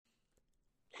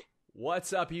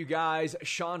What's up, you guys?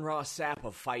 Sean Ross Sapp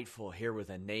of Fightful here with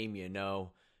a name you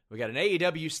know. We got an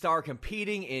AEW star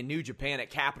competing in New Japan at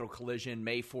Capital Collision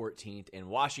May 14th in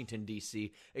Washington,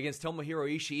 D.C. against Tomohiro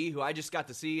Ishii, who I just got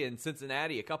to see in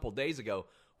Cincinnati a couple days ago.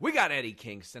 We got Eddie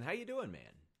Kingston. How you doing, man?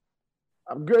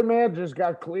 I'm good, man. Just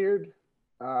got cleared.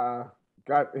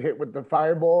 Got hit with the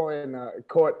fireball and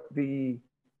caught the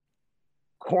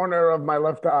corner of my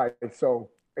left eye. So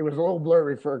it was a little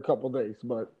blurry for a couple days,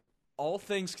 but All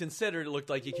things considered, it looked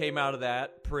like you came out of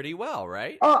that pretty well,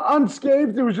 right?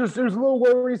 unscathed. It was a little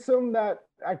worrisome that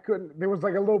I couldn't. There was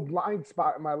like a little blind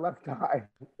spot in my left eye.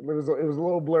 It was a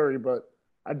little blurry, but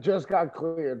I just got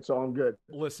cleared, so I'm good.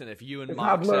 Listen, if you and It's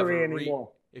not Mox blurry ever anymore.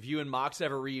 if you and Mox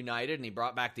ever reunited and he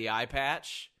brought back the eye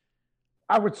patch,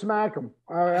 I would smack him.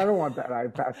 I don't want that eye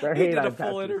patch. I he hate did eye a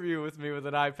full patches. interview with me with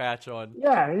an eye patch on.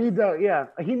 Yeah, he does. Yeah,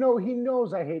 he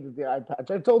knows I hated the eye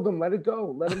patch. I told him, let it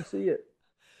go, let him see it.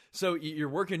 So you're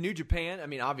working New Japan. I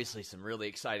mean, obviously, some really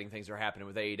exciting things are happening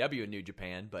with AEW in New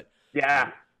Japan, but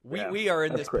Yeah, we are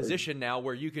in that's this crazy. position now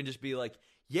where you can just be like,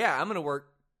 yeah, I'm going to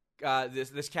work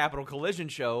this Capital Collision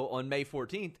show on May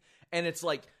 14th, and it's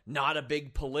like not a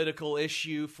big political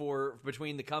issue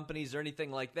between the companies or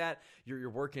anything like that. You're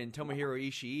working Tomohiro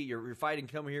Ishii. You're fighting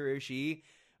Tomohiro Ishii.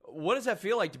 What does that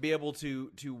feel like to be able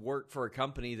to work for a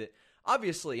company that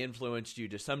obviously influenced you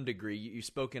to some degree? You've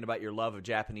spoken about your love of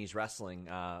Japanese wrestling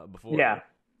before. Yeah.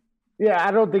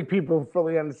 I don't think people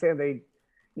fully understand.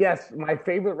 Yes, my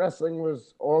favorite wrestling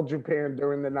was All Japan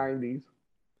during the '90s,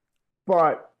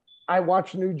 but I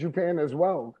watched New Japan as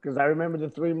well because I remember the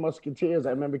Three Musketeers.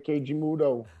 I remember Keiji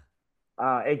Muto,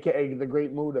 aka the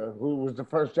Great Muta, who was the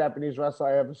first Japanese wrestler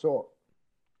I ever saw.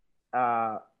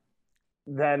 Uh,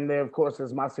 then there, of course,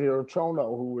 is Masahiro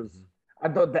Chono, who was. I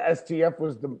thought the STF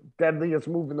was the deadliest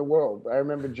move in the world. I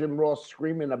remember Jim Ross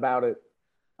screaming about it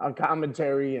on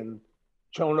commentary, and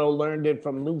Chono learned it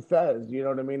from Lou Thesz. You know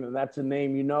what I mean? And that's a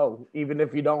name you know, even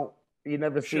if you don't, you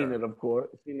never seen Sure. it, of course,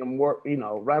 seen him work,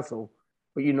 wrestle,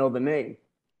 but you know the name.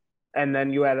 And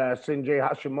then you had Shinji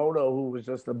Hashimoto, who was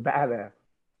just a badass.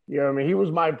 You know what I mean? He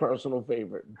was my personal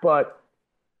favorite, but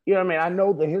you know what I mean? I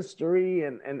know the history,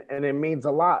 and it means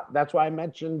a lot. That's why I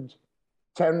mentioned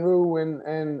Tenru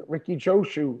and Ricky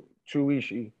Choshu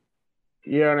Chuishi.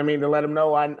 You know what I mean? To let them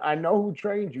know I know who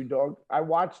trained you, dog. I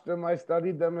watched them, I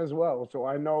studied them as well. So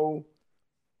I know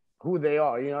who they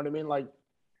are. You know what I mean? Like,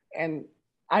 and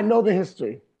I know the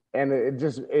history. And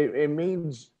it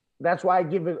means that's why I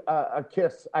give it a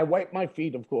kiss. I wipe my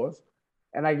feet, of course,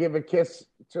 and I give a kiss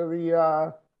to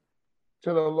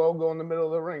the logo in the middle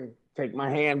of the ring. Take my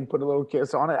hand, put a little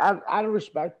kiss on it. Out of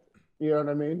respect, you know what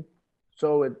I mean?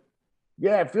 So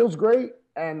it feels great.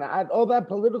 And all that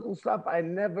political stuff, I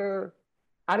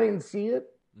didn't see it.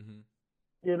 Mm-hmm.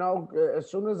 You know, as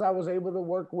soon as I was able to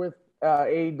work with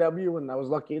AEW, and I was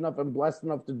lucky enough and blessed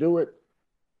enough to do it,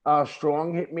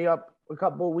 Strong hit me up a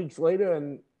couple of weeks later,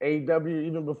 and AEW,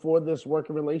 even before this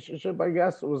working relationship, I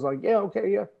guess, it was like, yeah,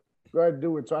 okay, yeah, go ahead and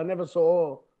do it. So I never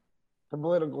saw the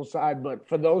political side, but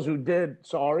for those who did,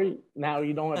 sorry, now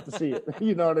you don't have to see it.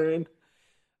 You know what I mean?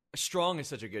 Strong is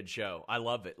such a good show. I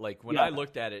love it. Like when Yeah. I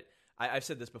looked at it, I've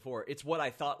said this before. It's what I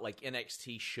thought like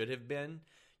NXT should have been.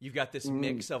 You've got this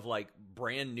mix of like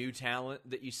brand new talent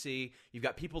that you see. You've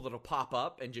got people that'll pop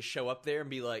up and just show up there and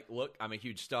be like, "Look, I'm a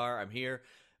huge star. I'm here."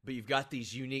 But you've got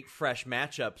these unique, fresh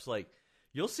matchups. Like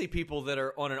you'll see people that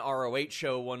are on an ROH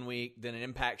show one week, then an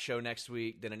Impact show next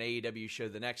week, then an AEW show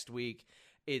the next week.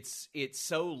 It's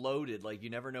so loaded. Like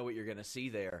you never know what you're going to see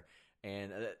there.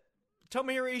 And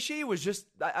Tomohiro Ishii was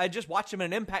I just watched him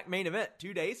in an Impact main event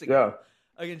 2 days ago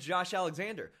against Josh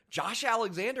Alexander. Josh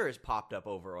Alexander has popped up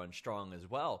over on Strong as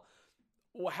well.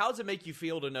 How does it make you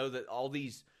feel to know that all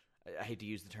these, I hate to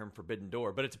use the term forbidden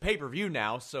door, but it's a pay-per-view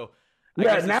now, so I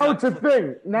guess now not- it's a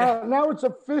thing. Now it's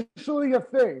officially a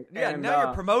thing. Yeah, And, now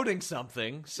you're promoting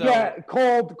something. So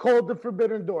called the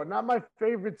Forbidden Door. Not my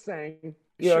favorite saying.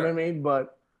 You know what I Sure. mean?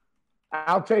 But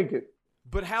I'll take it.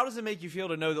 But how does it make you feel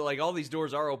to know that like all these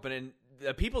doors are open and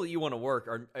the people that you want to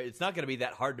work it's not going to be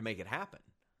that hard to make it happen?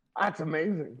 That's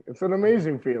amazing. It's an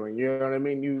amazing feeling. You know what I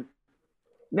mean? You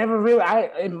never really.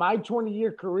 In my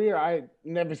 20-year career, I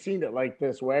never seen it like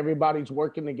this, where everybody's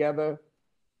working together.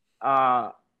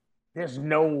 There's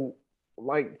no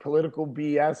like political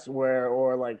BS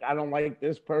or like I don't like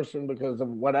this person because of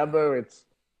whatever. It's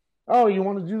you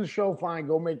want to do the show, fine,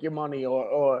 go make your money,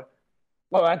 or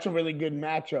oh, that's a really good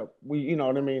matchup. You know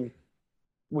what I mean?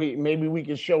 Maybe we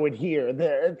can show it here.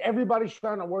 There, everybody's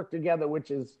trying to work together,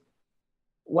 which is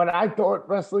what I thought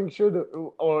wrestling should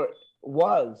or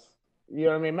was. You know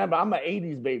what I mean? Remember, I'm an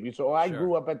 '80s baby, so I Sure.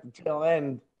 grew up at the tail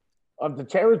end of the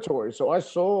territory. So I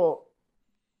saw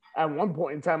at one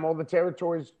point in time, all the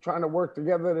territories trying to work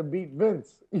together to beat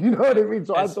Vince. You know what I mean?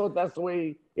 So I thought that's the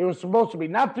way it was supposed to be.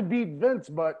 Not to beat Vince,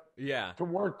 but to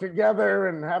work together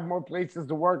and have more places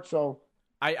to work. So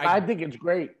I think it's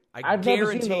great. I've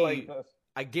never seen it like this.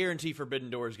 I guarantee Forbidden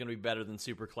Door is going to be better than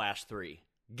Super Clash 3.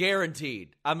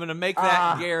 Guaranteed. I'm going to make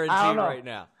that guarantee right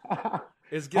now.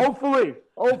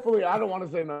 Hopefully, I don't want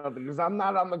to say nothing because I'm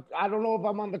not on the. I don't know if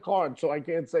I'm on the card, so I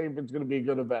can't say if it's going to be a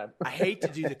good or bad. I hate to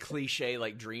do the cliche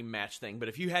like dream match thing, but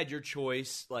if you had your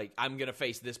choice, like I'm going to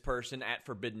face this person at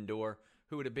Forbidden Door,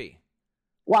 who would it be?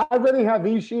 Well, I already have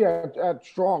Ishii at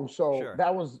Strong, so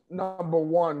that was number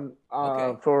one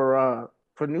for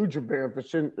New Japan for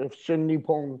Shin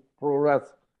Nippon Pro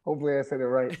Wrestling. Hopefully, I said it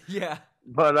right. Yeah,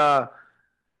 but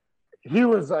he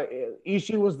was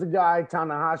Ishii was the guy.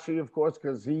 Tanahashi, of course,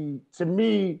 because to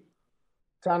me,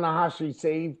 Tanahashi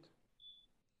saved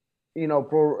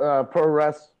pro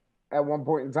wrestling at one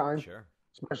point in time,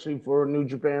 especially for New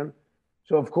Japan.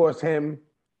 So of course him,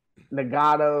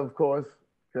 Nagata, of course,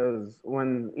 because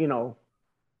when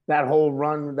that whole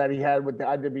run that he had with the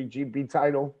IWGP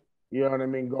title, you know what I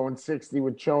mean, going 60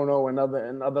 with Chono and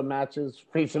other matches,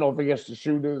 facing off against the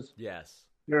Shooters. Yes.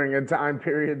 During a time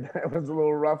period that was a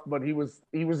little rough, but he was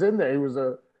in there. He was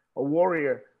a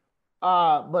warrior.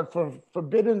 But for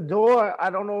Forbidden Door, I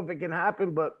don't know if it can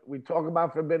happen, but we talk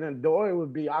about Forbidden Door, it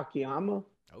would be Akiyama.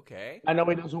 Okay. I know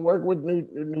he doesn't work with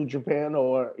New Japan,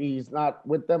 or he's not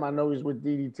with them. I know he's with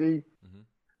DDT. Mm-hmm.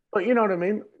 But you know what I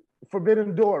mean?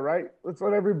 Forbidden Door, right? Let's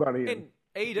let everybody in. And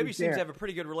AEW seems to have a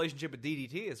pretty good relationship with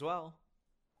DDT as well.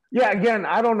 Yeah, again,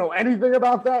 I don't know anything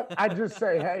about that. I just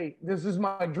say, hey, this is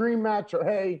my dream match, or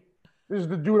hey, this is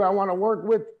the dude I want to work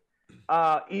with.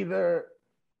 Either,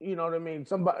 you know what I mean,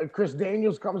 Chris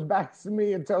Daniels comes back to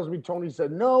me and tells me Tony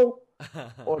said no,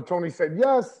 or Tony said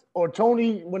yes, or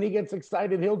Tony, when he gets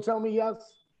excited, he'll tell me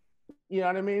yes. You know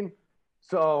what I mean?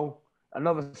 So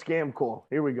another scam call.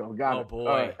 Here we go. Got it. Oh,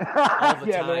 boy. All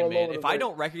the time, man. If I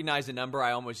don't recognize a number,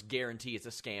 I almost guarantee it's a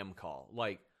scam call.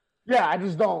 Like, yeah, I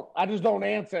just don't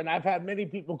answer. And I've had many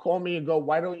people call me and go,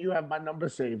 "Why don't you have my number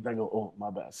saved?" I go, "Oh,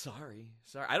 my bad. Sorry.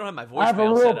 I don't have my voicemail. I have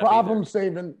a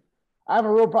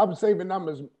real problem saving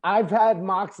numbers. I've had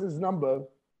Mox's number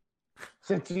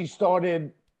since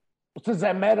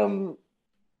I met him.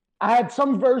 I had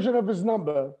some version of his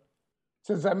number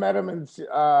since I met him in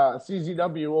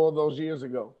CZW all those years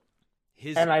ago.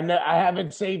 And I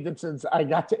haven't saved it since I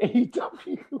got to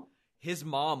AEW. His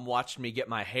mom watched me get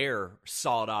my hair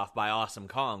sawed off by Awesome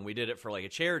Kong. We did it for like a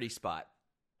charity spot.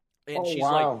 And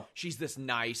she's this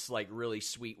nice, like really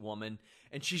sweet woman.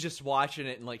 And she's just watching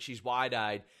it and like she's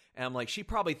wide-eyed. And I'm like, she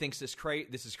probably thinks this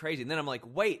is crazy. And then I'm like,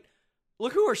 wait,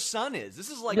 look who her son is.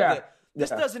 This is like this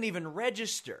doesn't even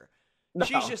register. No.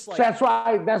 She's just like, that's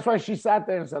why she sat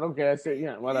there and said, okay, I see,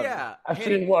 yeah, whatever. Yeah, I've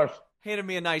seen worse. Handed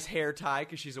me a nice hair tie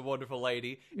because she's a wonderful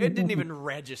lady. It didn't even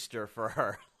register for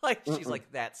her. Like she's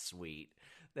like, that's sweet.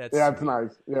 That's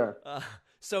nice. Yeah.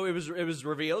 So it was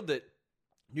revealed that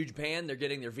New Japan, they're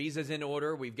getting their visas in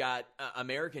order. We've got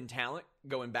American talent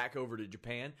going back over to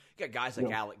Japan. You got guys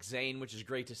like Alex Zane, which is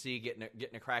great to see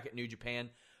getting a crack at New Japan.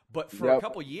 But for a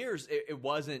couple years, it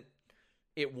wasn't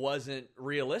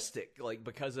realistic, like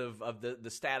because of the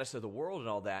status of the world and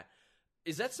all that.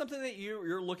 Is that something that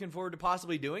you're looking forward to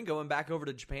possibly doing, going back over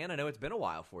to Japan? I know it's been a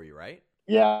while for you, right?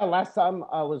 Yeah, last time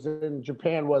I was in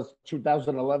Japan was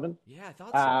 2011. Yeah, I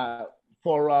thought so.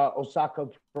 For Osaka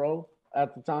Pro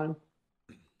at the time.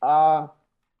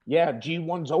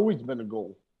 G1's always been a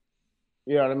goal.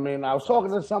 You know what I mean? I was talking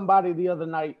to somebody the other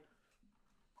night,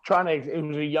 it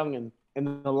was a youngin'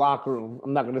 in the locker room.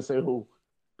 I'm not going to say who.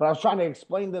 But I was trying to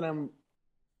explain to them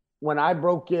when I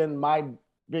broke in, my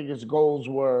biggest goals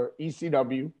were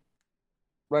ECW,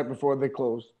 right before they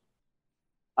closed,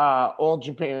 All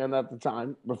Japan at the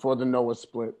time, before the Noah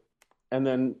split, and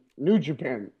then New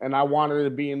Japan. And I wanted to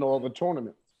be in all the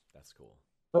tournaments. That's cool.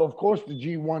 So, of course, the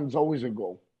G1's always a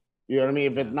goal. You know what I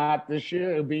mean? If it's not this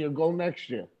year, it'll be a goal next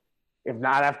year. If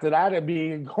not after that, it'll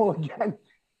be a goal again.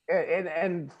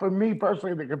 And for me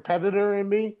personally, the competitor in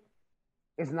me,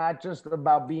 it's not just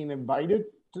about being invited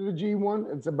to the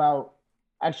G1. It's about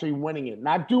actually winning it.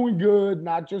 Not doing good,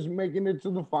 not just making it to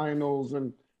the finals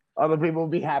and other people will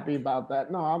be happy about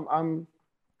that. No,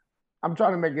 I'm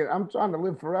trying to make it. I'm trying to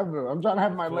live forever. I'm trying to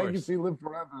have my legacy live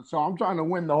forever. So I'm trying to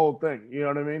win the whole thing. You know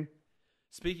what I mean?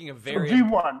 Speaking of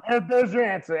G1, there's your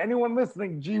answer. Anyone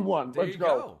listening, G1. Let's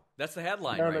go. That's the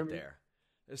headline there.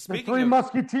 The Three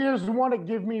Musketeers want to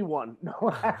give me one. No,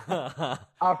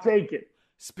 I'll take it.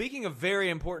 Speaking of very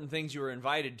important things you were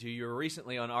invited to, you were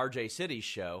recently on RJ City's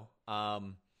show.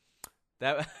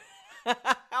 That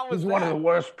how was He's one of the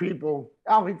worst people.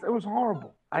 Oh, it was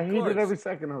horrible. I Of hated course. every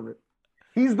second of it.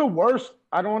 He's the worst.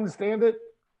 I don't understand it.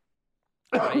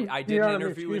 I You did know an what I mean?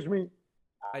 interview with. Excuse me.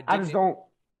 I I did. just don't.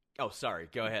 Oh, sorry.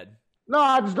 Go ahead. No,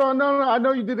 I just don't. No, no. I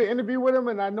know you did an interview with him,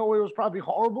 and I know it was probably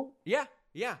horrible. Yeah,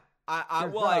 yeah. Cause,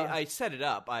 I set it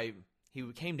up. He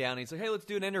came down and he's like, "Hey, let's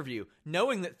do an interview."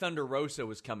 Knowing that Thunder Rosa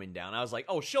was coming down, I was like,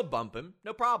 "Oh, she'll bump him.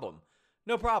 No problem.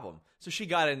 No problem." So she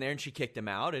got in there and she kicked him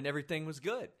out, and everything was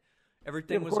good.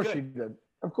 Everything of was course good. she did.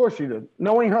 Of course she did.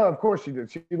 Knowing her, of course she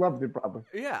did. She loved it probably.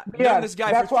 Yeah, Yeah, known this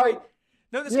guy that's for why. three.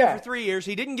 Known this guy Yeah. for 3 years.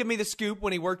 He didn't give me the scoop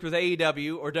when he worked with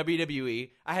AEW or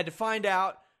WWE. I had to find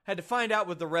out. Had to find out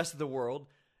with the rest of the world.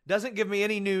 Doesn't give me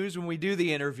any news when we do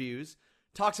the interviews.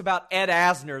 Talks about Ed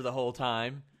Asner the whole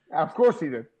time. Of course he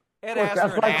did. Ed Of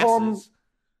course, Asner and asses.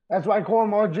 That's why I call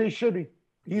him RJ Shitty.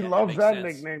 He Yeah, that loves makes that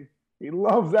sense. nickname. He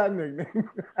loves that nickname.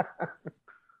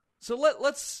 So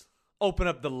let's open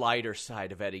up the lighter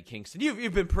side of Eddie Kingston.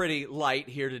 You've been pretty light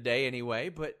here today anyway,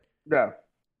 but yeah.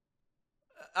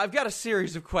 I've got a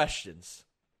series of questions.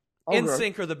 Okay.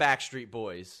 NSYNC or the Backstreet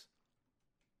Boys?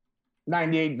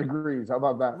 98 degrees. How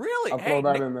about that? Really? I'll Hey, throw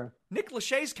that Nick- in there. Nick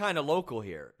Lachey's kind of local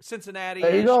here. Cincinnati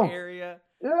There you go. area.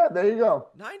 Yeah, there you go.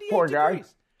 98 Poor guy.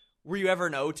 degrees. Were you ever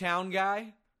an O-Town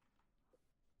guy?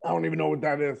 I don't even know what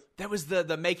that is. That was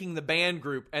the Making the Band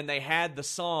group, and they had the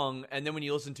song, and then when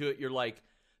you listen to it, you're like,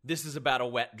 this is about a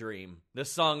wet dream.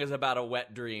 This song is about a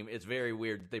wet dream. It's very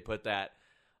weird that they put that.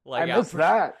 Like, I out missed for-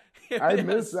 that. It I was-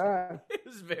 missed that. It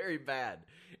was very bad.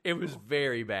 It was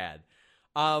very bad.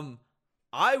 I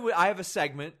have a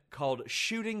segment called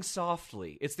Shooting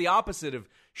Softly. It's the opposite of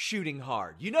shooting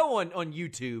hard. You know, on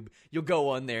YouTube, you'll go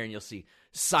on there and you'll see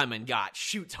Simon Gott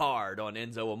shoots hard on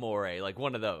Enzo Amore, like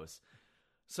one of those.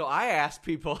 So I asked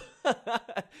people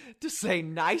to say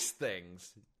nice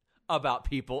things about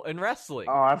people in wrestling.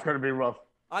 Oh, that's going to be rough.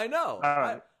 I know. All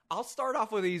right. I'll start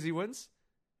off with easy ones.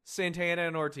 Santana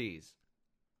and Ortiz.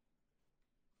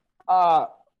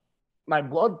 My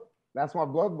blood, that's my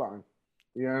bloodline.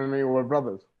 You know what I mean? We're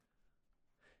brothers.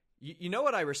 You know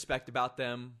what I respect about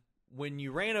them? When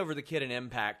you ran over the kid in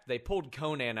Impact, they pulled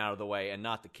Conan out of the way and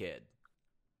not the kid.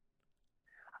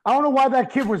 I don't know why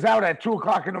that kid was out at 2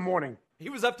 o'clock in the morning. He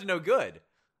was up to no good.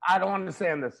 I don't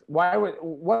understand this.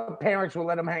 What parents would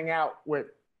let him hang out with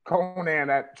Conan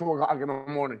at 2 o'clock in the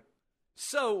morning?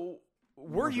 So,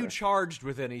 were you charged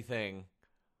with anything?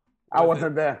 I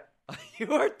wasn't there. You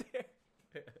weren't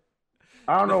there.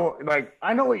 I don't know. Like,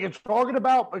 I know what you're talking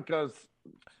about because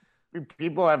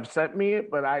people have sent me it,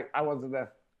 but I wasn't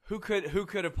there. Who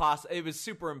could have possibly? It was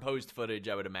superimposed footage,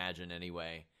 I would imagine.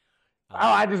 Anyway.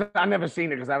 I never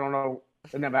seen it because I don't know.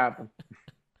 It never happened.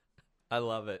 I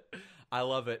love it. I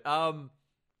love it.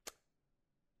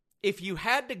 If you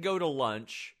had to go to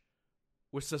lunch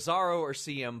with Cesaro or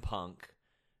CM Punk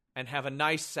and have a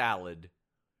nice salad,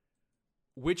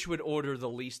 which would order the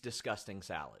least disgusting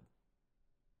salad?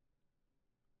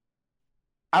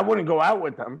 I wouldn't go out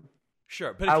with them.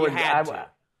 Sure, but if you had to.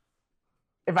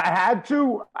 If I had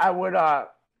to, I would.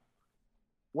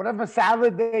 Whatever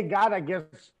salad they got, I guess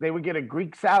they would get a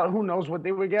Greek salad. Who knows what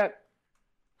they would get?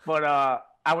 But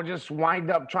I would just wind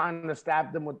up trying to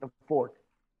stab them with the fork.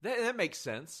 That makes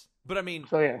sense. But I mean,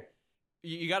 So yeah.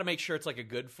 you got to make sure it's like a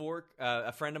good fork.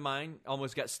 A friend of mine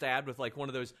almost got stabbed with like one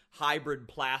of those hybrid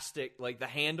plastic, like the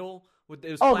handle with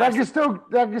those. Oh, that plastic.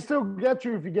 can still get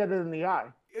you if you get it in the eye.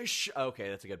 Okay,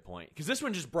 that's a good point. Because this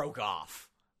one just broke off.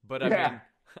 But I Yeah. mean,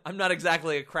 I'm not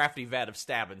exactly a crafty vet of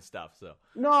stabbing stuff. So,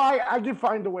 No, I can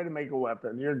find a way to make a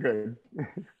weapon. You're good.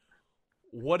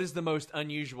 what is the most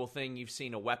unusual thing you've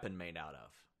seen a weapon made out of?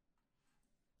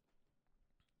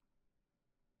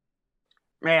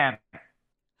 Man.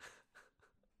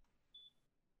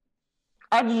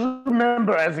 I just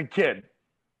remember as a kid,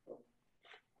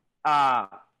 a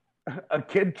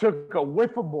kid took a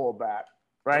wiffle ball bat,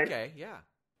 right? Okay, yeah.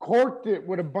 Corked it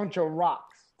with a bunch of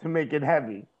rocks to make it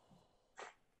heavy,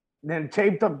 then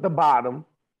taped up the bottom,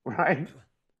 right?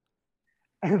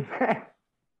 And then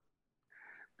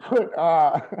put,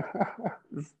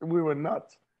 we were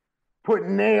nuts, put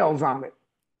nails on it.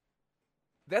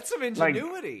 That's some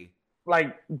ingenuity.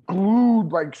 Like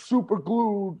glued, like super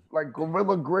glued, like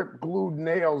Gorilla Grip glued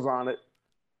nails on it.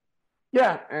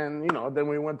 Yeah, and then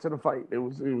we went to the fight. It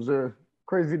was a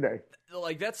crazy day.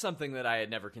 Like, that's something that I had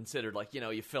never considered. Like,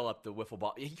 you fill up the wiffle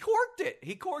ball. He corked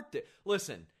it.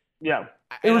 Listen. Yeah,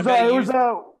 And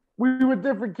we were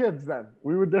different kids then.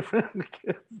 We were different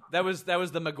kids. That was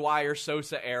the Maguire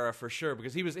Sosa era for sure,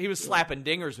 because he was slapping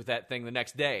dingers with that thing the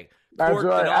next day. That's Corked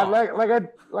right. it off.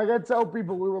 Like I tell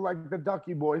people, we were like the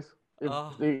Ducky Boys. If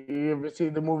you ever see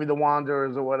the movie The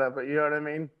Wanderers or whatever, you know what I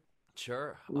mean?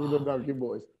 Sure. We were the Ducky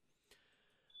Boys.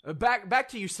 Back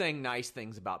to you saying nice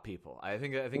things about people. I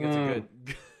think it's a good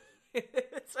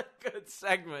it's a good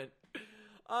segment.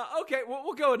 Okay,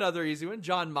 we'll go another easy one.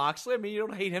 Jon Moxley. I mean, you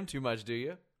don't hate him too much, do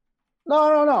you?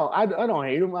 No. I don't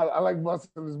hate him. I like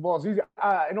busting his balls. He's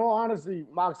in all honesty,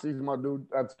 Moxley's my dude.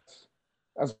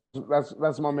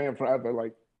 That's my man forever.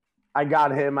 Like I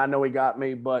got him. I know he got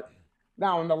me. But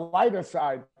now on the lighter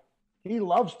side, he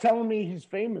loves telling me he's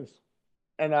famous,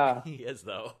 and he is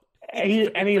though. And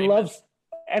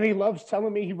he loves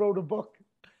telling me he wrote a book.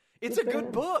 It's a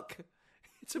good book.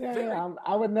 It's a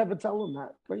I would never tell him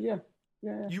that, but yeah.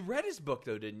 You read his book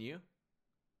though, didn't you?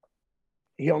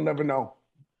 He'll never know.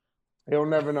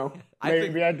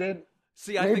 Maybe I did.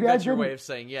 See, I think that's your way of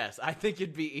saying yes. I think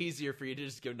it'd be easier for you to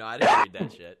just go, no, I didn't read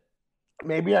that shit.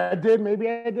 Maybe I did. Maybe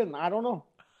I didn't. I don't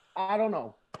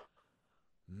know.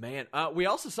 Man, we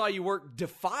also saw you work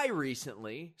Defy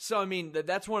recently. So, I mean,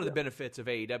 that's one of the benefits of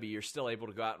AEW. You're still able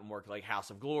to go out and work like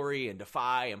House of Glory and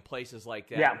Defy and places like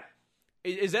that. Yeah.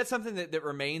 Is that something that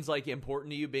remains like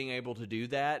important to you, being able to do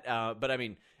that? But I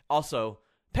mean, also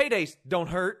paydays don't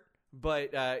hurt,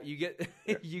 but you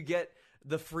get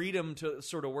the freedom to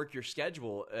sort of work your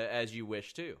schedule as you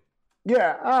wish too.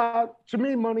 Yeah, to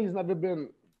me, money's never been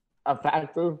a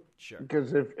factor. Sure.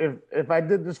 Because if I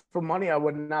did this for money, I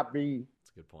would not be. That's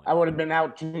a good point. I would have been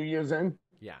out 2 years in.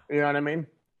 Yeah. You know what I mean?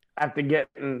 After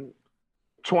getting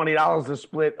 $20 to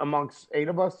split amongst 8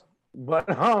 of us, but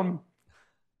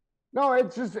no,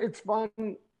 it's fun.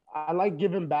 I like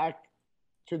giving back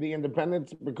to the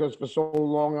independents because for so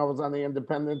long I was on the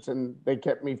independents and they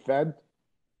kept me fed.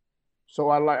 So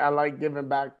I like giving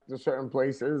back to certain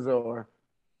places, or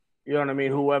you know what I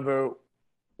mean, whoever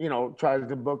tries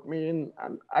to book me, and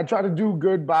I try to do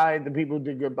good by the people who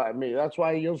did good by me. That's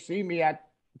why you'll see me at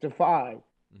Defy,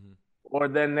 or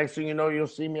then next thing you know, you'll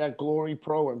see me at Glory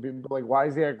Pro, and people are like, "Why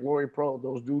is he at Glory Pro?"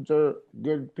 Those dudes are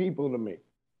good people to me.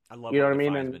 I love what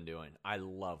Defy's been doing. I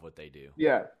love what they do.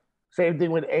 Yeah. Same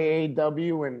thing with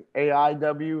AAW and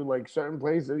AIW, like certain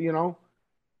places,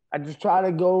 I just try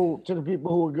to go to the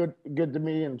people who are good to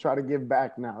me and try to give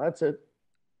back now. That's it.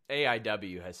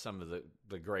 AIW has some of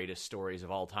the greatest stories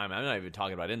of all time. I'm not even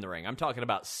talking about in the ring. I'm talking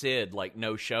about Sid, like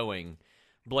no showing,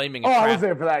 blaming I was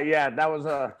there for that. Yeah, that was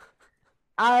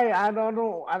I don't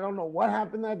know what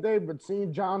happened that day, but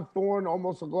seeing John Thorne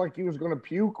almost look like he was going to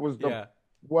puke was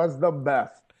the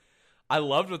best. I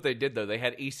loved what they did, though. They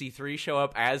had EC3 show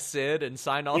up as Sid and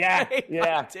sign all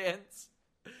the tents.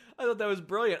 I thought that was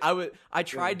brilliant. I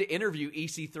tried to interview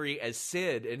EC3 as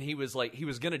Sid, and he was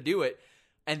going to do it,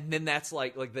 and then that's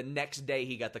like the next day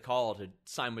he got the call to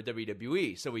sign with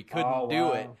WWE, so he couldn't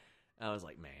do it. And I was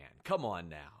like, man, come on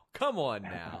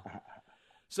now.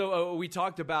 So we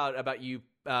talked about you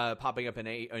popping up in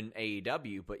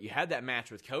AEW, but you had that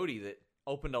match with Cody that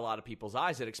opened a lot of people's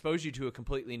eyes. It exposed you to a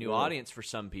completely new audience for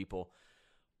some people.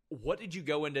 What did you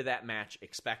go into that match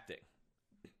expecting?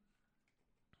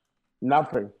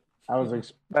 Nothing. I was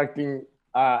expecting,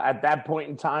 at that point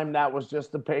in time, that was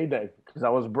just a payday because I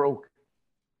was broke.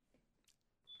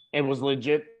 It was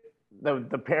legit.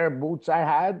 The pair of boots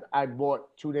I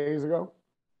bought 2 days ago,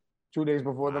 2 days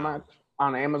before the match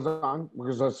on Amazon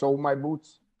because I sold my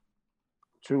boots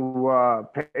to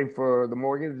pay for the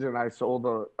mortgage, and I sold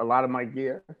a lot of my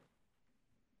gear.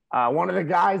 One of the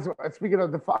guys, speaking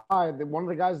of Defy, one of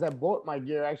the guys that bought my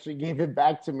gear actually gave it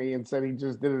back to me and said he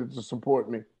just did it to support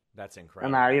me. That's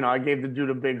incredible. And I gave the dude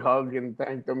a big hug and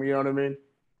thanked him, you know what I mean?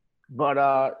 But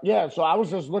so I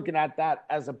was just looking at that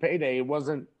as a payday. It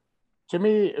wasn't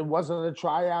a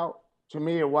tryout. To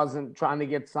me, it wasn't trying to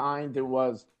get signed. It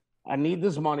was, I need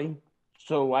this money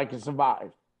so I can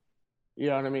survive. You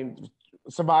know what I mean?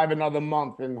 Survive another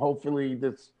month, and hopefully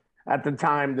this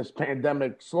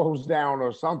pandemic slows down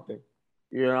or something,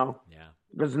 Yeah.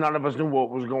 Because none of us knew what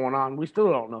was going on. We still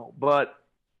don't know. But,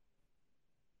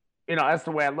 that's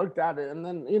the way I looked at it. And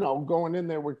then, going in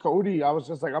there with Cody, I was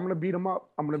just like, I'm going to beat him up.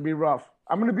 I'm going to be rough.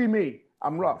 I'm going to be me.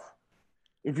 I'm rough.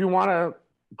 If you want to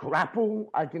grapple,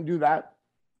 I can do that.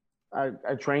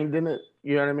 I trained in it.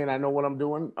 You know what I mean? I know what I'm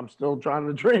doing. I'm still trying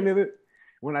to train in it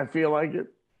when I feel like it.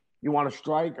 You want to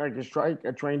strike? I can strike.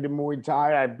 I trained in Muay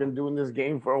Thai. I've been doing this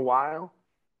game for a while.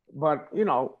 But,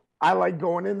 I like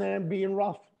going in there and being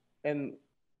rough. And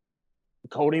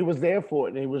Cody was there for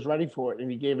it, and he was ready for it,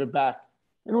 and he gave it back.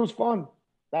 And it was fun.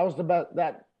 That was the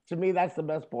best. To me, that's the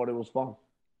best part. It was fun.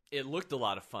 It looked a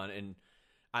lot of fun. And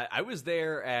I was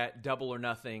there at Double or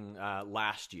Nothing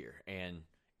last year, and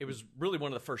it was really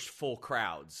one of the first full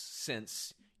crowds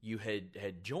since you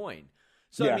had joined.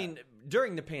 So, I mean,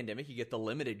 during the pandemic, you get the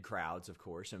limited crowds, of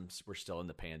course, and we're still in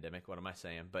the pandemic. What am I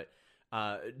saying? But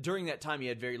during that time, you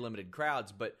had very limited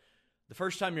crowds. But the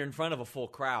first time you're in front of a full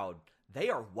crowd, they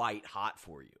are white hot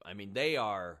for you. I mean, they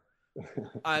are.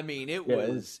 I mean, it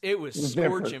was scorching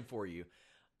different for you.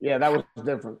 Yeah, that was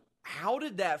different. How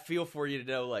did that feel for you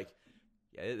to know, like,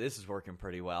 yeah, this is working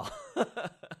pretty well?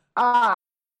 Ah,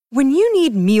 When you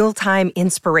need mealtime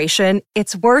inspiration,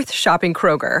 it's worth shopping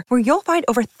Kroger, where you'll find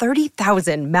over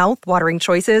 30,000 mouth-watering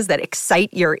choices that excite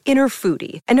your inner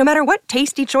foodie. And no matter what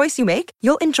tasty choice you make,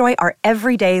 you'll enjoy our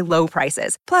everyday low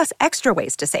prices, plus extra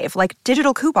ways to save, like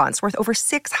digital coupons worth over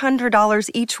 $600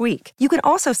 each week. You can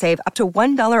also save up to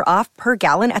 $1 off per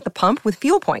gallon at the pump with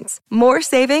fuel points. More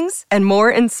savings and more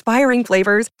inspiring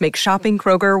flavors make shopping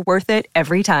Kroger worth it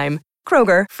every time.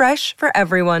 Kroger, fresh for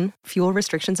everyone. Fuel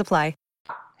restrictions apply.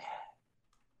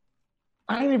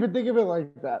 I didn't even think of it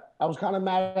like that. I was kind of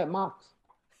mad at Mox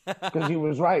because he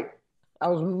was right. I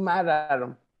was mad at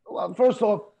him. Well, first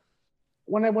off,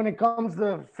 when it comes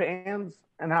to fans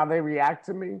and how they react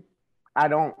to me, I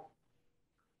don't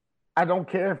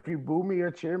care if you boo me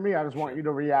or cheer me. I just want you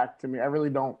to react to me. I really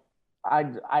don't. I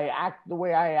act the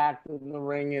way I act in the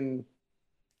ring, and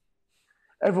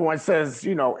everyone says,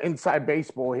 inside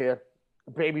baseball here,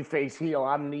 babyface heel.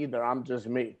 I'm neither. I'm just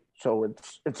me. So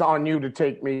it's on you to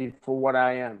take me for what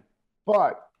I am.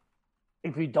 But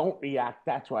if you don't react,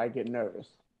 that's why I get nervous.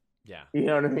 Yeah. You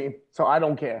know what I mean? So I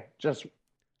don't care. Just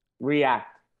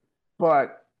react.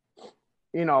 But,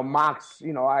 Mox,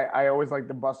 I always like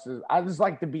to bust his. I just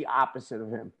like to be opposite of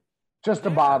him, just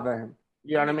to bother him.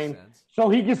 You know what I mean? Sense. So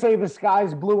he can say the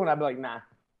sky's blue, and I'd be like, nah,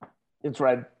 it's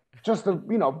red. Just to,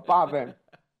 bother him.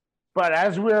 But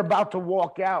as we're about to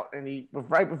walk out, and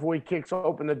right before he kicks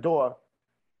open the door,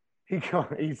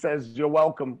 he says, "You're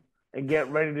welcome," and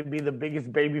get ready to be the biggest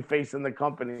baby face in the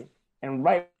company. And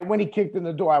right when he kicked in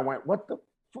the door, I went, what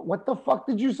the fuck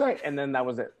did you say? And then that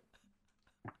was it.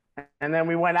 And then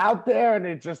we went out there, and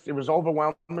it was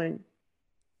overwhelming.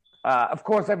 Of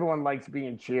course, everyone likes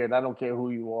being cheered. I don't care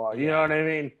who you are. You know what I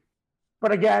mean?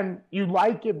 But again, you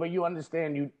like it, but you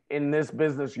understand in this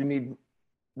business, you need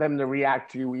them to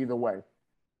react to you either way.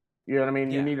 You know what I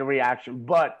mean? Yeah. You need a reaction.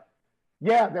 But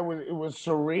yeah, it was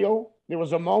surreal. There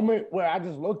was a moment where I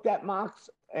just looked at Mox,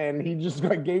 and he just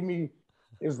gave me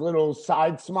his little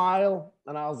side smile,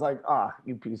 and I was like,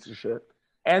 you piece of shit.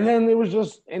 And then it was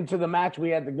just into the match we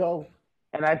had to go.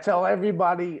 And I tell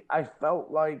everybody, I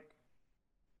felt like,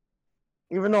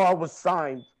 even though I was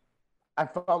signed, I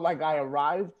felt like I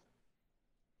arrived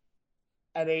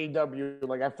at AEW.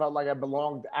 Like I felt like I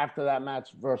belonged after that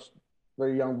match versus the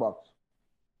Young Bucks.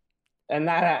 And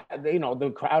that,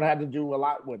 the crowd had to do a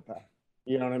lot with that.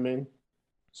 You know what I mean?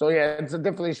 So yeah, it's a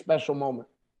definitely special moment.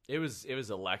 It was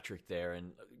electric there,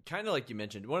 and kind of like you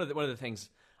mentioned, one of the things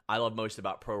I love most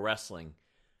about pro wrestling.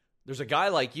 There's a guy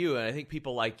like you, and I think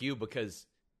people like you because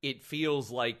it feels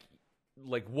like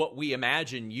what we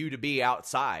imagine you to be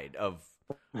outside of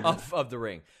the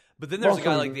ring. But then there's a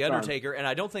guy like The Undertaker, and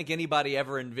I don't think anybody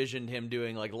ever envisioned him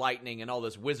doing like lightning and all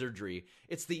this wizardry.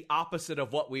 It's the opposite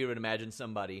of what we would imagine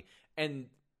somebody. And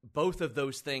both of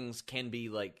those things can be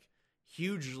like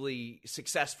hugely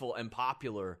successful and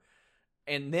popular.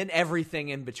 And then everything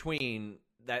in between,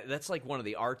 that's like one of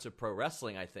the arts of pro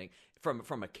wrestling, I think,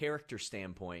 from a character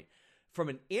standpoint. From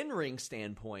an in-ring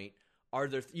standpoint,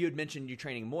 you had mentioned you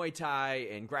training Muay Thai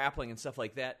and grappling and stuff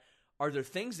like that. Are there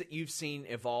things that you've seen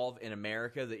evolve in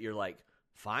America that you're like,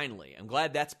 finally, I'm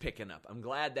glad that's picking up. I'm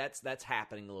glad that's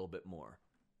happening a little bit more.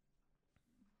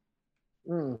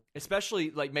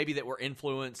 Especially like maybe that were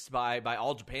influenced by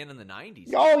All Japan in the 90s.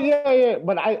 Oh, yeah.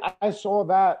 But I saw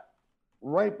that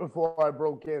right before I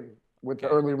broke in with the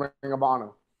early Ring of Honor.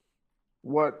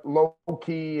 What Low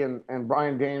Ki and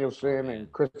Bryan Danielson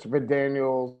and Christopher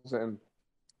Daniels and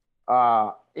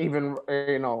even,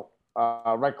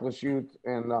 Reckless Youth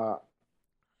and,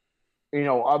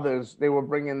 others, they were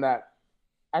bringing that.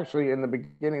 Actually, in the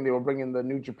beginning, they were bringing the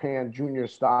New Japan Junior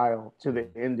style to the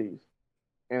Indies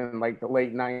in like the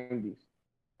late 90s.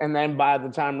 And then by the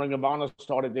time Ring of Honor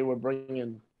started, they were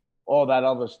bringing all that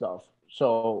other stuff.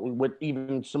 So with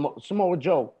even Samoa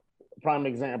Joe, prime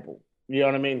example. You know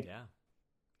what I mean? Yeah.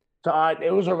 So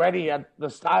it was already the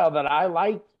style that I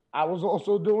liked. I was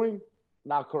also doing,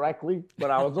 not correctly, but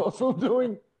I was also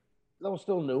doing. I was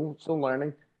still new, still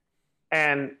learning.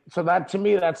 And so that, to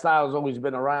me, that style has always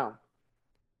been around.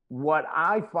 What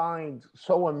I find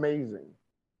so amazing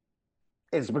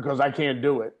is because I can't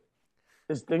do it.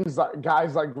 Is things like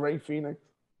guys like Rey Fenix.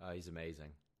 Oh, he's amazing.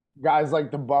 Guys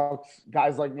like the Bucks.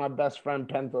 Guys like my best friend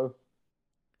Penta.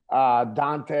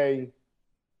 Dante.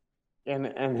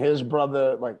 And his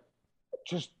brother, like,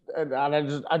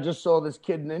 I just saw this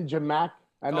kid Ninja Mac.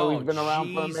 I know he's been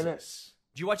around for a minute.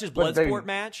 Did you watch his Bloodsport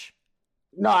match?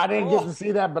 No, I didn't get Oh. to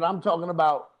see that, but I'm talking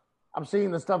about. I'm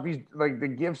seeing the stuff he's like the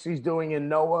gifts he's doing in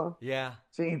Noah. Yeah.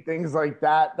 Seeing things like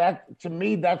that. That to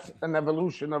me, that's an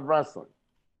evolution of wrestling.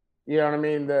 You know what I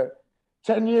mean? The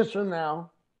 10 years from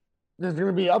now, there's going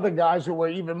to be other guys who are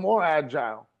even more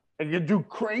agile and you do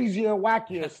crazier,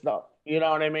 wackier stuff. You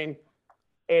know what I mean?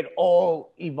 It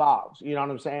all evolves. You know what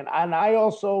I'm saying? And I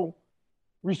also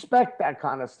respect that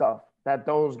kind of stuff that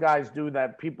those guys do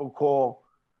that people call,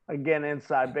 again,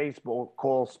 inside baseball,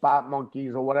 call spot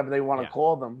monkeys or whatever they want to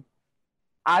call them.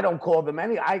 I don't call them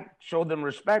any. I show them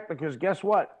respect because guess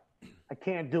what? I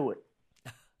can't do it.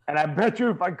 And I bet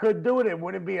you if I could do it, it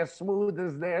wouldn't be as smooth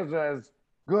as theirs or as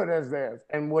good as theirs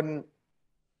and wouldn't,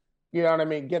 you know what I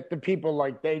mean, get the people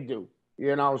like they do,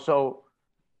 you know? So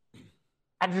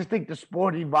I just think the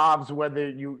sport evolves whether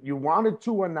you want it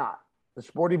to or not. The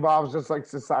sport evolves just like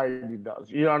society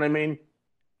does. You know what I mean?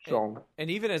 So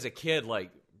And even as a kid, like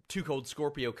Too Cold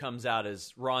Scorpio comes out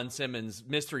as Ron Simmons'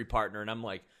 mystery partner, and I'm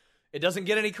like, it doesn't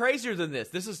get any crazier than this.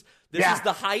 This is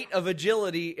the height of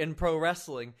agility in pro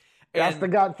wrestling. That's the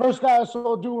guy. First guy I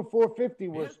saw doing 450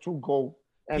 was Too Cold.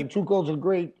 And Too Cold's a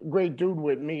great dude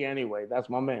with me anyway. That's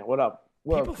my man. What up?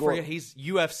 People forget he's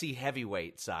UFC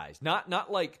heavyweight size. Not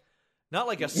like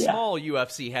a small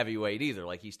UFC heavyweight either.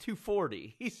 Like he's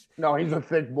 240. He's a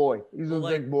thick boy. He's a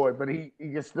thick boy, but he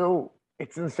can still.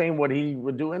 It's insane what he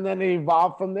would do, and then it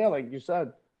evolved from there, like you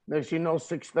said. There's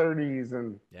 630s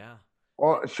and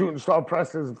or shooting star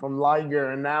presses from Liger,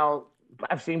 and now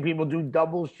I've seen people do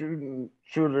double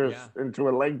shooters into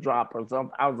a leg drop or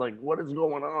something. I was like, what is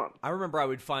going on? I remember I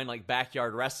would find like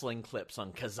backyard wrestling clips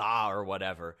on Kazaa or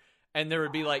whatever, and there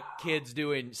would be like kids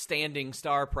doing standing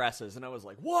star presses, and I was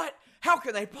like, what? How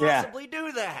can they possibly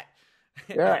do that?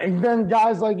 Yeah, and then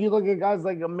guys like you look at guys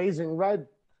like Amazing Red.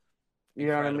 You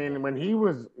know what I mean? When he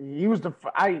was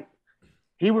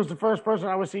the first person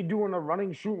I would see doing a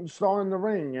running shooting star in the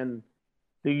ring, and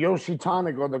the Yoshi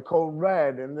Tonic or the Code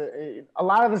Red, and a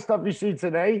lot of the stuff you see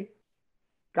today,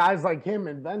 guys like him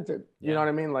invented. You know what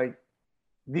I mean? Like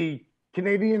the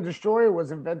Canadian Destroyer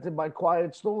was invented by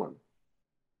Quiet Storm.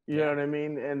 You know what I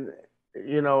mean? And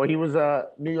you know he was a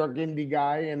New York indie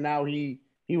guy, and now he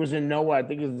was in Noah. I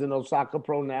think he's in Osaka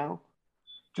Pro now.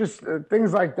 Just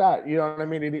things like that. You know what I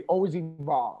mean? It always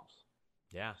evolves.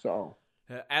 Yeah. So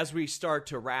as we start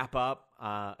to wrap up,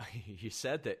 you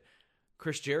said that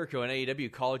Chris Jericho and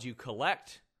AEW called you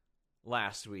Collect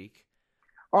last week.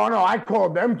 Oh, no, I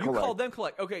called them Collect. You called them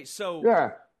Collect. Okay,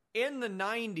 so in the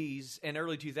 90s and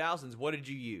early 2000s, what did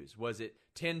you use? Was it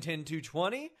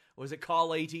 10-10-220? Was it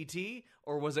Call ATT?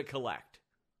 Or was it Collect?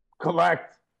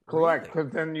 Collect. Because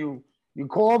then you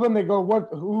call them, they go,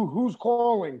 who's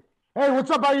calling? Hey,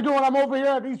 what's up? How you doing? I'm over here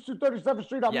at East 237th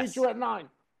Street. I'll meet you at 9.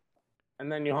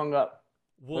 And then you hung up.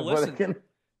 Well, listen,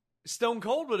 Stone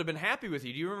Cold would have been happy with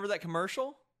you. Do you remember that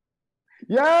commercial?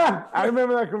 Yeah, I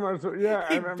remember that commercial. Yeah,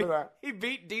 I remember that. He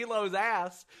beat D'Lo's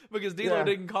ass because D'Lo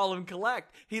didn't call him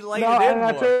Collect. He laid it in more.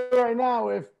 I tell you right now,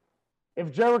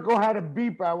 if Jericho had a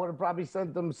beep, I would have probably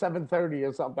sent them 7:30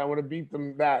 or something. I would have beat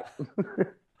them that.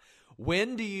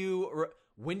 When do you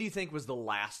think was the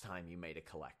last time you made a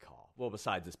Collect call? Well,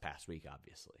 besides this past week,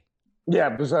 obviously. Yeah,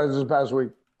 besides this past week.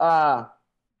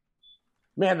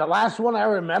 Man, the last one I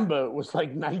remember was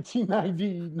like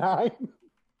 1999.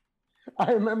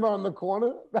 I remember on the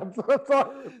corner. That's all I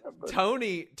remember.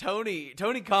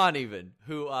 Tony Khan even,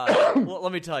 who,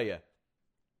 let me tell you,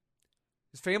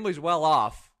 his family's well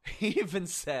off. He even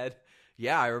said,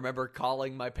 yeah, I remember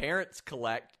calling my parents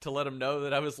Collect to let them know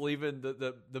that I was leaving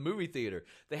the movie theater.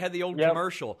 They had the old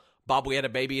commercial, Bob, we had a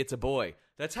baby, it's a boy.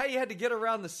 That's how you had to get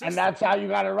around the system. And that's how you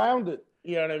got around it.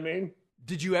 You know what I mean?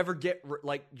 Did you ever get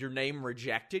your name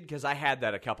rejected? Because I had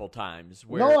that a couple times.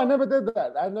 No, I never did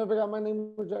that. I never got my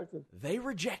name rejected. They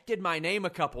rejected my name a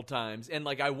couple times, and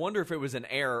I wonder if it was an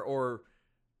error or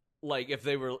if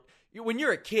they were. When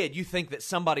you're a kid, you think that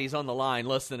somebody's on the line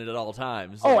listening at all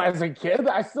times. Oh, as a kid,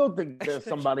 I still think there's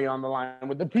somebody on the line.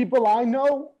 With the people I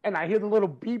know, and I hear the little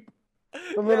beep,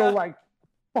 the little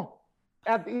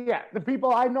the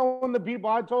people I know and the people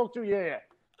I talk to,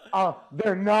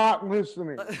 they're not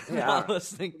listening. Not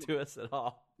listening to us at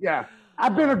all. Yeah.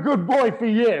 I've been a good boy for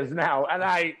years now,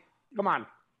 and come on.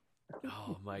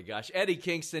 Oh, my gosh. Eddie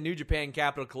Kingston, New Japan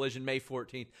Capital Collision, May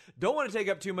 14th. Don't want to take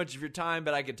up too much of your time,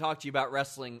 but I could talk to you about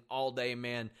wrestling all day,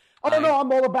 man. Oh, no,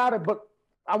 I'm all about it, but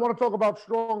I want to talk about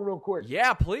Strong real quick.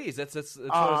 Yeah, please. That's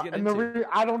what I was getting into.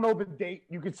 I don't know the date.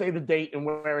 You could say the date and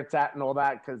where it's at and all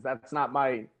that, because that's not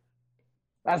my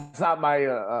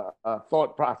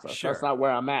thought process. Sure. That's not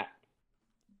where I'm at.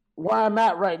 Where I'm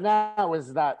at right now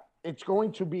is that it's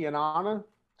going to be an honor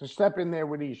to step in there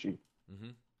with Ishii. Mm-hmm.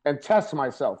 and test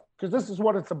myself, because this is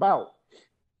what it's about.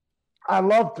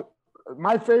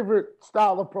 My favorite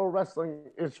style of pro wrestling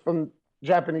is from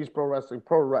Japanese pro wrestling,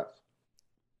 pro res.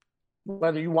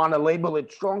 Whether you want to label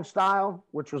it strong style,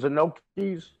 which was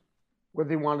Inoki's,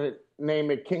 whether you want to name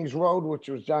it King's Road, which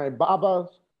was Giant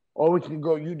Baba's, or we can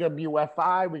go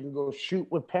UWFI, we can go shoot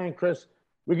with Pancras,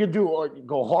 we can do or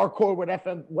go hardcore with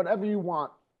FM, whatever you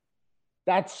want.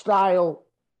 That style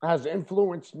has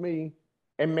influenced me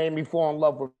and made me fall in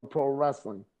love with pro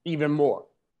wrestling even more.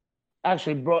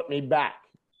 Actually brought me back.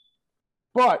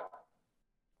 But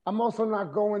I'm also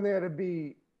not going there to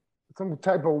be some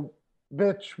type of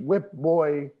bitch whip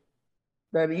boy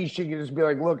that Ishii can just be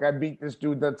like, look, I beat this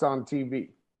dude that's on TV.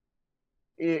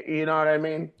 You know what I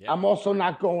mean? Yeah. I'm also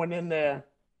not going in there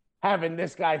having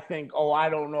this guy think, oh, I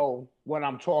don't know what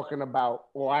I'm talking about,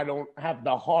 or I don't have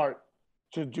the heart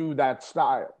to do that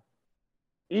style.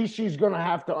 Ishii's going to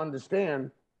have to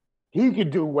understand he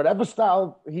could do whatever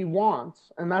style he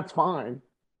wants, and that's fine.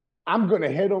 I'm going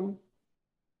to hit him.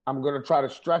 I'm going to try to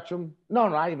stretch him. No,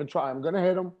 not even try. I'm going to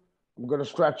hit him. I'm going to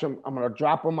stretch him. I'm going to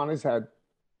drop him on his head.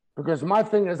 Because my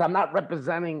thing is, I'm not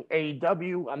representing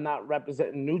AEW. I'm not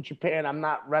representing New Japan. I'm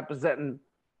not representing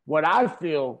what I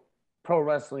feel pro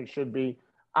wrestling should be.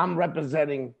 I'm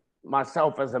representing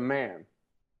myself as a man,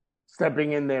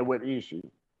 stepping in there with Ishii.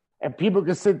 And people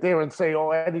can sit there and say,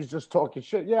 oh, Eddie's just talking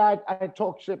shit. Yeah, I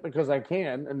talk shit because I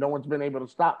can, and no one's been able to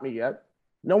stop me yet.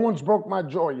 No one's broke my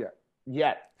jaw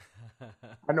yet.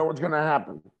 I know what's going to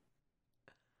happen.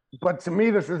 But to me,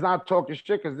 this is not talking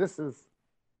shit, because this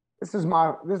is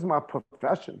my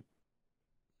profession.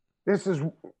 This is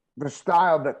the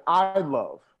style that I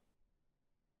love.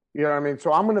 You know what I mean?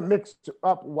 So I'm going to mix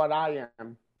up what I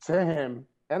am to him,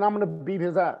 and I'm going to beat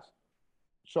his ass.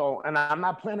 So, and I'm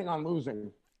not planning on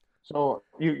losing. So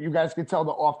you guys can tell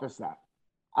the office that.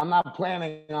 I'm not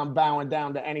planning on bowing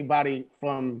down to anybody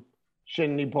from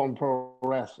Shin Nippon Pro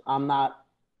Wrestling. I'm not.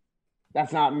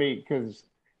 That's not me, because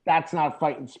that's not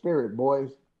fighting spirit,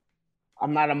 boys.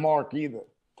 I'm not a mark either.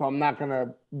 So I'm not going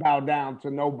to bow down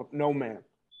to no man.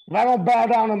 If I don't bow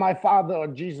down to my Father or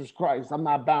Jesus Christ, I'm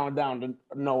not bowing down to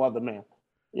no other man.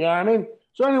 You know what I mean?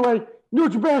 So anyway, New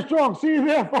Japan Strong. See you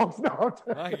there, folks. No.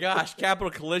 My gosh,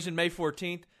 Capital Collision, May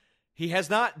 14th. He has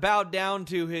not bowed down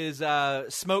to his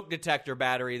smoke detector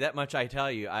battery. That much I tell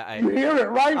you. You hear it,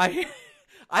 right?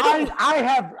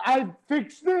 I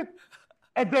fixed it,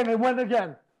 and then it went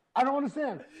again. I don't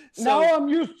understand. So, now I'm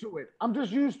used to it. I'm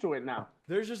just used to it now.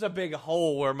 There's just a big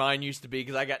hole where mine used to be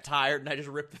because I got tired and I just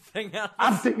ripped the thing out.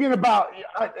 I'm thinking about,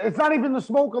 it's not even the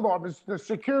smoke alarm. It's the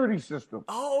security system.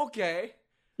 Oh, okay.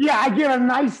 Yeah, I get a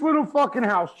nice little fucking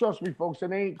house. Trust me, folks,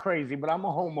 it ain't crazy, but I'm a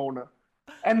homeowner.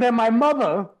 And then my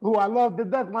mother, who I love to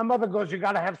death, my mother goes, you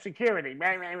got to have security.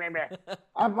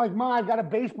 I'm like, Ma, I got a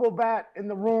baseball bat in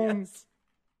the room. Yes.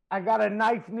 I got a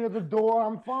knife near the door.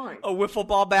 I'm fine. A wiffle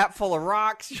ball bat full of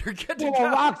rocks. You're good to go. Full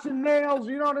of rocks and nails.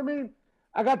 You know what I mean?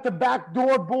 I got the back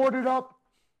door boarded up.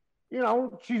 You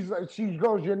know, she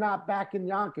goes, you're not back in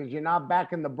Yonkers. You're not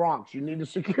back in the Bronx. You need a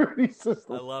security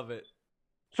system. I love it.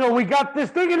 So we got this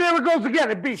thing, and there it goes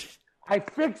again. It beeps. I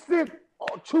fixed it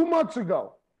 2 months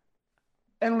ago.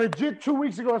 And legit 2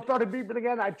 weeks ago, it started beeping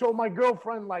again. I told my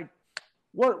girlfriend, like,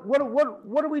 what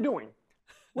are we doing?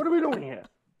 What are we doing here?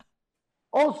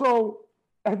 Also,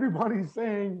 everybody's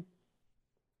saying,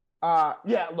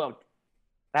 yeah, look,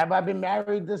 have I been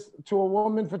married to a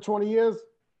woman for 20 years?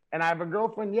 And I have a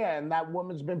girlfriend? Yeah, and that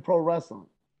woman's been pro wrestling.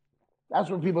 That's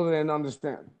what people didn't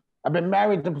understand. I've been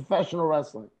married to professional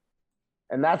wrestling.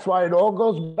 And that's why it all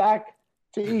goes back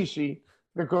to Ishii,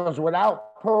 because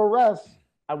without pro wrestling,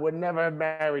 I would never have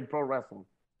married pro wrestling.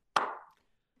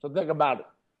 So think about it.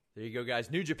 There you go,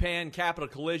 guys. New Japan Capital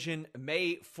Collision,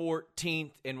 May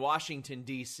 14th in Washington,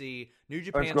 D.C. New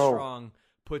Japan Strong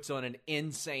puts on an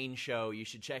insane show. You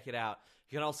should check it out.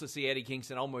 You can also see Eddie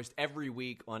Kingston almost every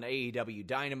week on AEW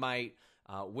Dynamite,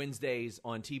 Wednesdays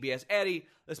on TBS. Eddie,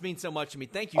 this means so much to me.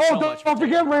 Thank you so much. Don't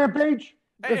forget Rampage.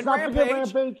 And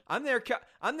Rampage. I'm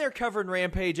there covering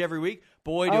Rampage every week.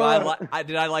 Boy, did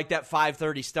I like that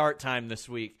 5:30 start time this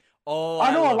week. Oh,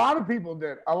 I know a lot of people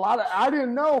did. I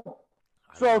didn't know.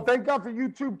 So thank God for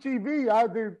YouTube TV. I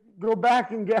had to go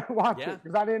back and watch it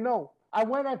because I didn't know. I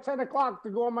went at 10 o'clock to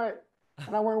go on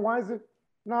and I went, why is it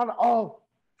not?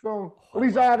 So at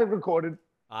least I had it recorded.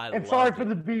 And sorry for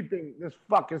the beeping, this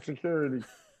fucking security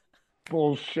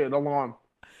bullshit alarm.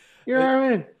 You know what I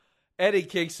mean? Eddie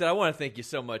Kingston, I want to thank you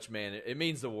so much, man. It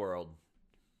means the world.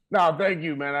 No, thank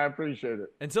you, man. I appreciate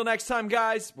it. Until next time,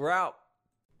 guys, we're out.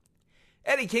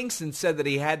 Eddie Kingston said that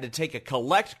he had to take a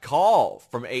collect call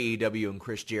from AEW and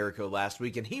Chris Jericho last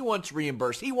week, and he wants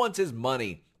reimbursed. He wants his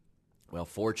money. Well,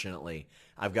 fortunately,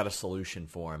 I've got a solution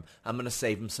for him. I'm going to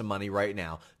save him some money right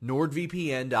now.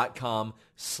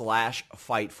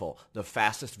 NordVPN.com/Fightful, the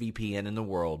fastest VPN in the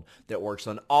world that works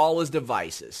on all his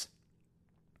devices.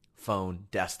 Phone,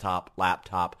 desktop,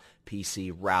 laptop,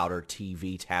 PC, router,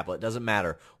 TV, tablet, doesn't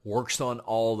matter. Works on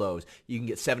all those. You can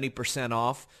get 70%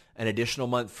 off, an additional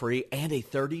month free, and a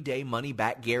 30-day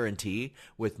money-back guarantee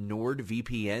with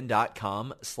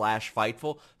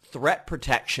NordVPN.com/Fightful. Threat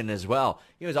protection as well.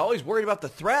 You know, he's always worried about the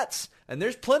threats, and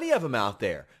there's plenty of them out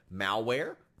there.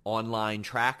 Malware, online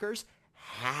trackers,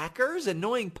 hackers,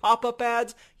 annoying pop-up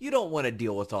ads. You don't want to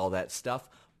deal with all that stuff.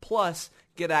 Plus,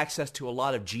 get access to a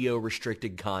lot of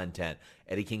geo-restricted content.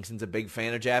 Eddie Kingston's a big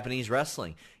fan of Japanese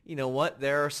wrestling. You know what?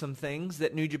 There are some things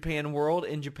that New Japan World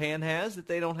in Japan has that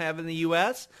they don't have in the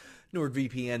U.S.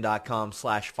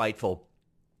 NordVPN.com/Fightful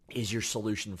is your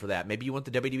solution for that. Maybe you want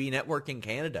the WWE Network in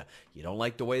Canada. You don't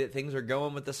like the way that things are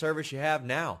going with the service you have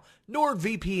now.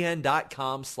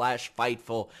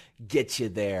 NordVPN.com/Fightful gets you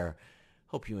there.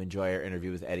 Hope you enjoy our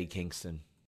interview with Eddie Kingston.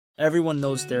 Everyone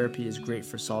knows therapy is great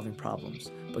for solving problems,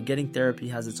 but getting therapy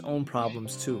has its own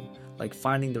problems too, like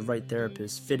finding the right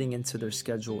therapist, fitting into their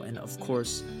schedule, and of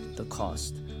course, the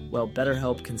cost. Well,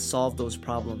 BetterHelp can solve those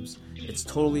problems. It's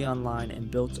totally online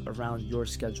and built around your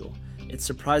schedule. It's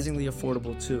surprisingly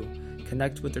affordable too.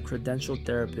 Connect with a credentialed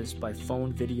therapist by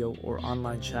phone, video, or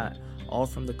online chat, all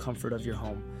from the comfort of your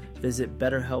home. Visit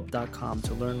BetterHelp.com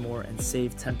to learn more and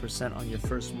save 10% on your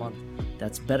first month.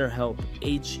 That's BetterHelp,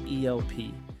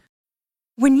 H-E-L-P.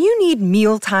 When you need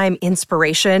mealtime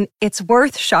inspiration, it's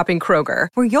worth shopping Kroger,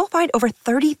 where you'll find over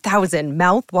 30,000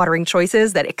 mouth-watering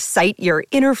choices that excite your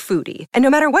inner foodie. And no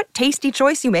matter what tasty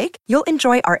choice you make, you'll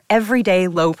enjoy our everyday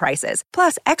low prices,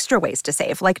 plus extra ways to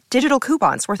save, like digital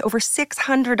coupons worth over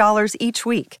 $600 each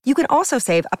week. You can also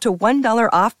save up to $1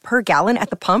 off per gallon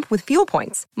at the pump with fuel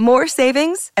points. More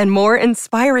savings and more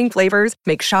inspiring flavors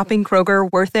make shopping Kroger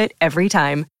worth it every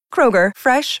time. Kroger,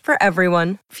 fresh for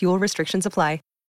everyone. Fuel restrictions apply.